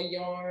or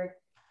yarn.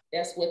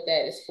 That's what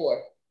that is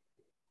for.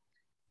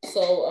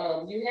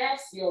 So you have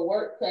your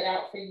work cut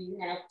out for you. You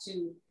have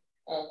to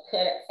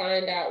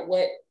find out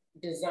what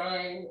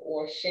design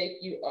or shape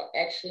you are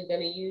actually going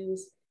to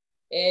use,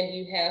 and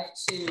you have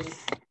to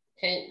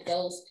paint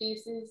those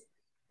pieces,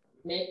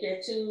 make your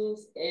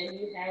tubes, and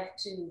you have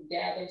to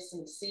gather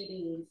some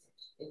CDs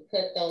and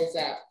cut those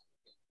out.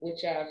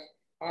 which I've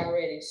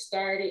already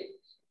started.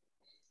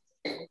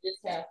 Just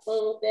have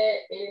fun with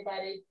that.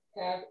 Anybody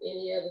have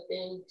any other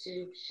thing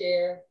to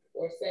share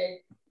or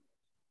say?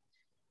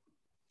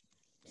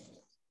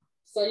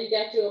 So you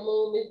got your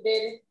moon, Miss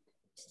Betty?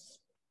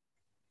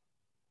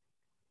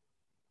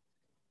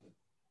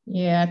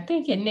 Yeah, I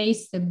think it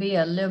needs to be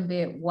a little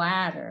bit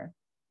wider.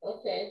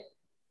 Okay.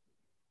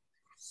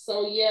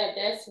 So yeah,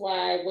 that's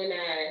why when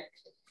I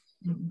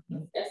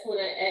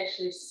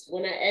actually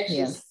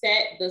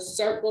sat the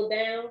circle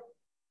down,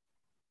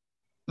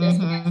 that's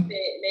why I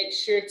said make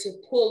sure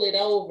to pull it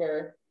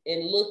over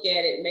and look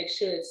at it, make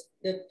sure it's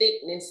the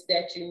thickness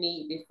that you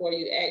need before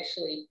you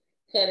actually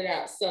cut it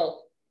out.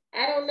 So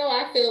I don't know,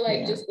 I feel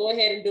like just go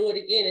ahead and do it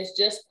again. It's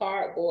just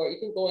cardboard. You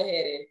can go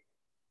ahead and,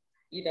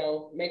 you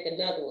know, make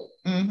another one.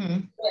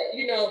 But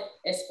you know,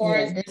 as far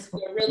as a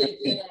really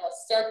good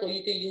circle,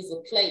 you can use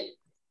a plate.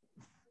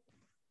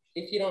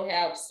 If you don't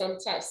have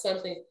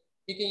something,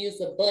 you can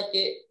use a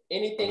bucket,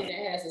 anything that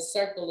has a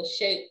circular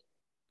shape,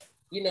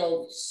 you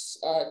know,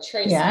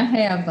 trace. Yeah, I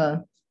have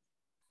a.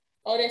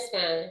 Oh, that's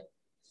fine.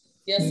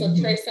 Yeah, so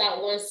trace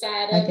out one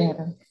side of it,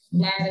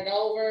 slide it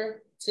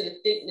over to the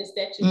thickness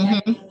that you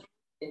like,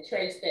 and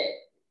trace that.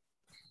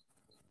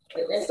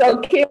 So,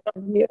 Kim,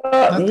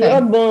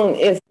 your moon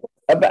is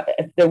about,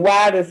 the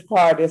widest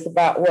part is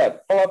about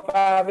what, 4 or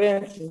 5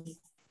 inches?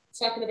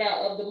 Talking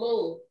about of the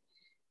moon.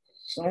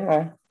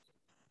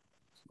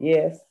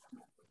 Yes.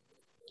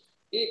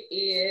 It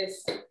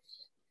is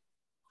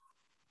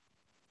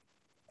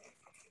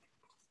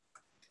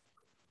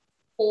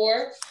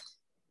 4.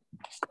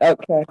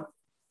 Okay.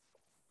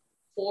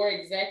 4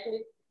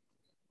 exactly.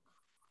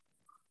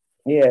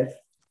 Yes.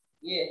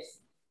 Yes.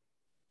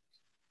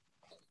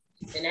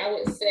 And I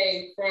would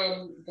say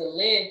from the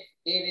length,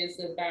 it is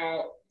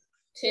about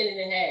 10 and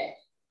a half.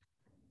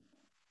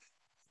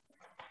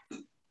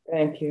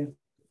 Thank you.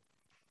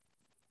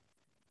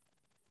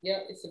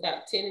 Yep, it's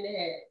about 10 and a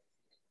half.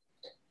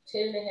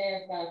 10 and a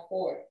half by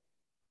 4.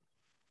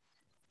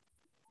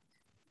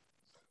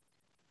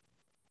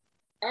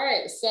 All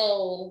right,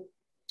 so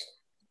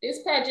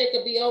this project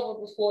will be over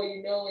before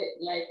you know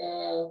it. Like,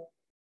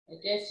 I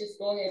guess just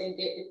go ahead and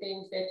get the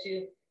things that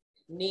you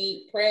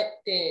need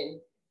prepped, and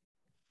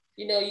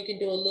you know, you can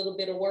do a little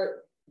bit of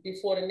work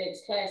before the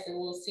next class, and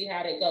we'll see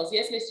how that goes.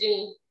 Yes, Miss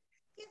Jean?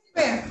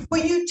 Yes,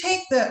 when you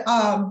take the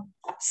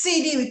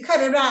CD, we cut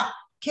it out,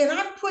 can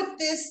I put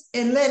this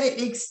and let it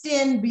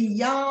extend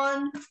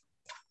beyond?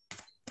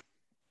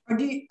 Or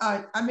do you,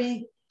 I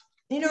mean,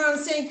 you know what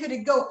I'm saying? Could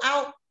it go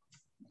out?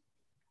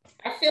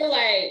 I feel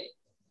like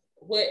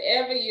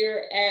whatever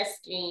you're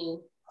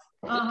asking,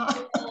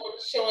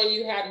 showing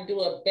you how to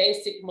do a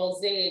basic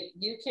mosaic,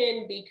 you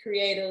can be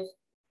creative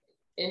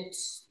and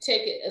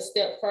take it a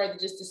step further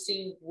just to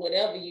see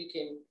whatever you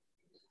can.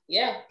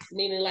 Yeah,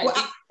 meaning like.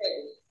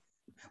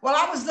 Well,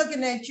 I was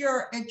looking at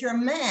your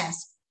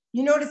mask.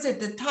 You notice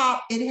at the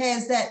top it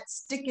has that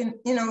sticking.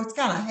 You know, it's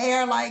kind of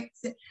hair like.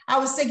 I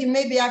was thinking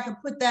maybe I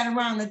could put that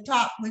around the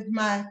top with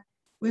my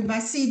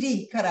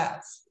CD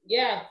cutouts.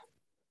 Yeah,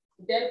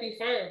 that'll be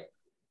fine.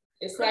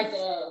 It's like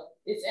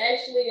it's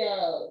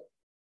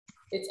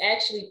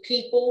actually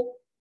people.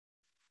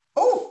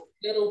 Oh.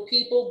 Little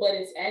people, but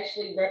it's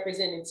actually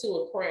representing to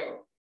a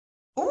crown.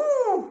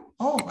 Ooh,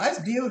 oh, that's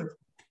beautiful.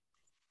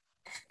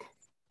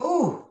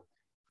 Ooh,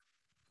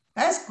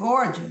 that's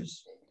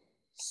gorgeous.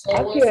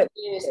 So once again,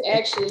 it's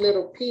actually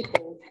little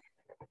people.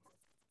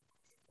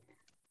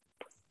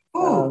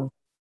 Ooh,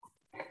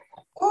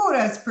 ooh,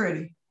 that's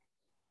pretty.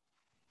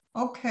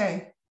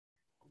 Okay.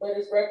 But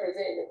it's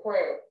representing the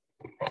crown.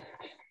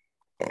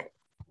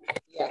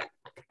 Yeah.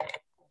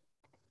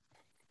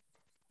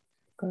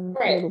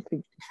 Right.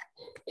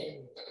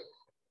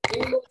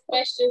 Any more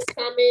questions,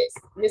 comments?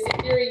 Ms.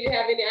 Fury, you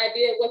have any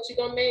idea what you're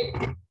gonna make?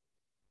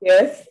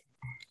 Yes.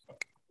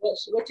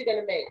 What you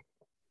gonna make?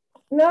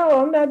 No,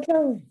 I'm not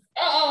telling.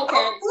 Oh,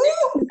 okay.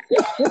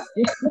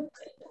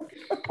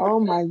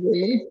 Oh my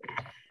goodness.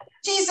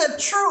 She's a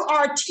true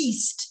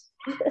artiste.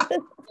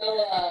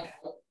 So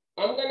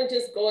I'm gonna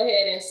just go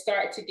ahead and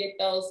start to get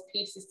those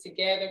pieces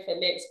together for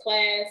next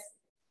class.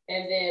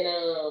 And then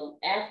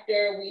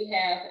after we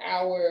have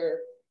our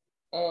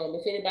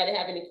if anybody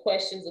have any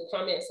questions or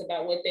comments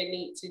about what they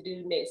need to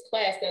do next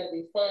class, that'll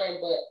be fine.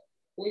 But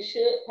we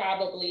should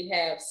probably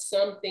have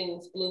some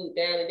things glued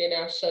down, and then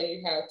I'll show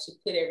you how to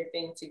put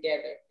everything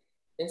together.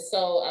 And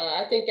so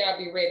I think I'll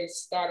be ready to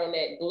start on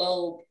that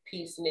globe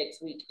piece next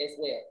week as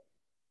well.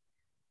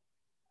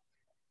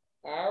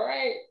 All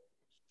right.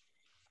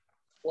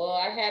 Well,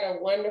 I had a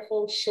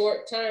wonderful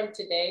short time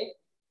today.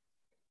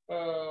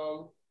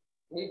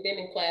 We've been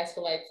in class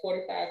for like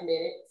 45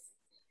 minutes.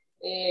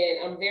 And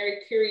I'm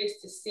very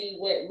curious to see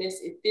what Miss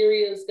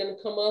Ethereal is going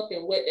to come up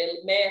and what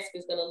the mask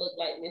is going to look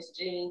like, Miss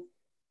Jean.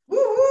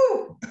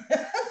 Woo-hoo.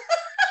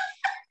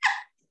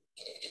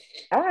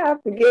 I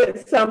have to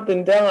get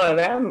something done.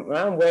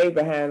 I'm way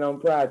behind on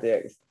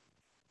projects.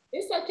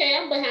 It's okay.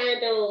 I'm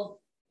behind on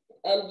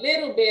a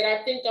little bit.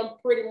 I think I'm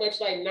pretty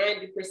much like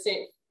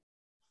 90%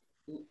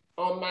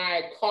 on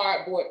my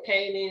cardboard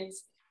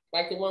paintings.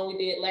 like the one we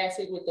did last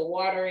week with the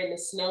water and the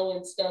snow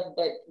and stuff,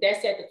 but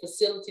that's at the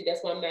facility.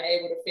 That's why I'm not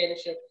able to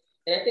finish them.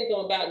 And I think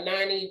I'm about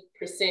 90%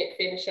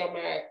 finished on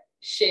my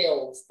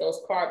shelves,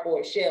 those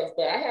cardboard shelves,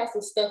 but I have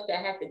some stuff that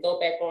I have to go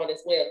back on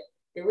as well.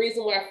 The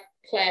reason why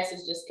class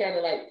is just kind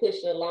of like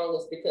pushing along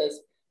is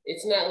because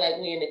it's not like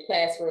we're in the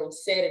classroom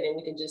setting and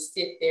we can just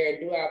sit there and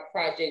do our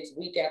projects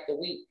week after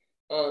week.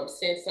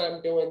 Since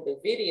I'm doing the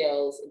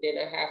videos, then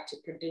I have to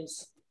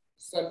produce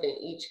something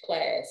each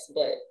class.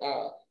 But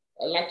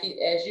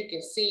as you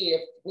can see,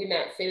 if we're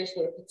not finished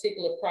with a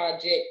particular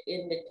project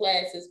in the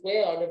class as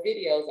well, on the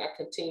videos, I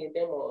continue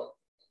them on.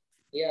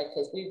 Yeah,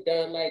 because we've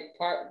done like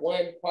part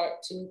 1,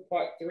 part 2,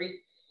 part 3.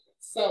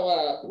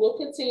 So we'll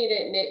continue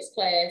that next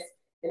class.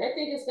 And I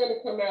think it's going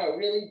to come out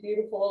really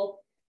beautiful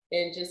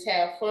and just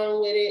have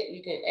fun with it.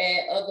 You can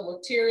add other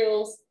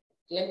materials.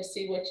 Let me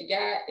see what you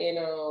got.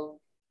 And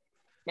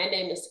my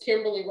name is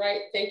Kimberlie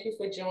Wright. Thank you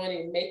for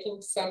joining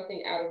Making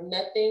Something Out of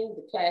Nothing,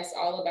 the class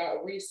all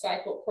about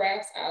recycled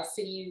crafts. I'll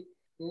see you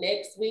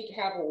next week.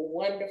 Have a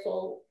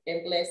wonderful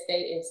and blessed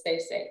day and stay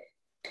safe.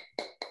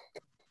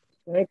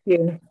 Thank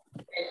you.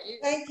 Thank you.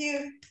 Thank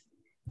you.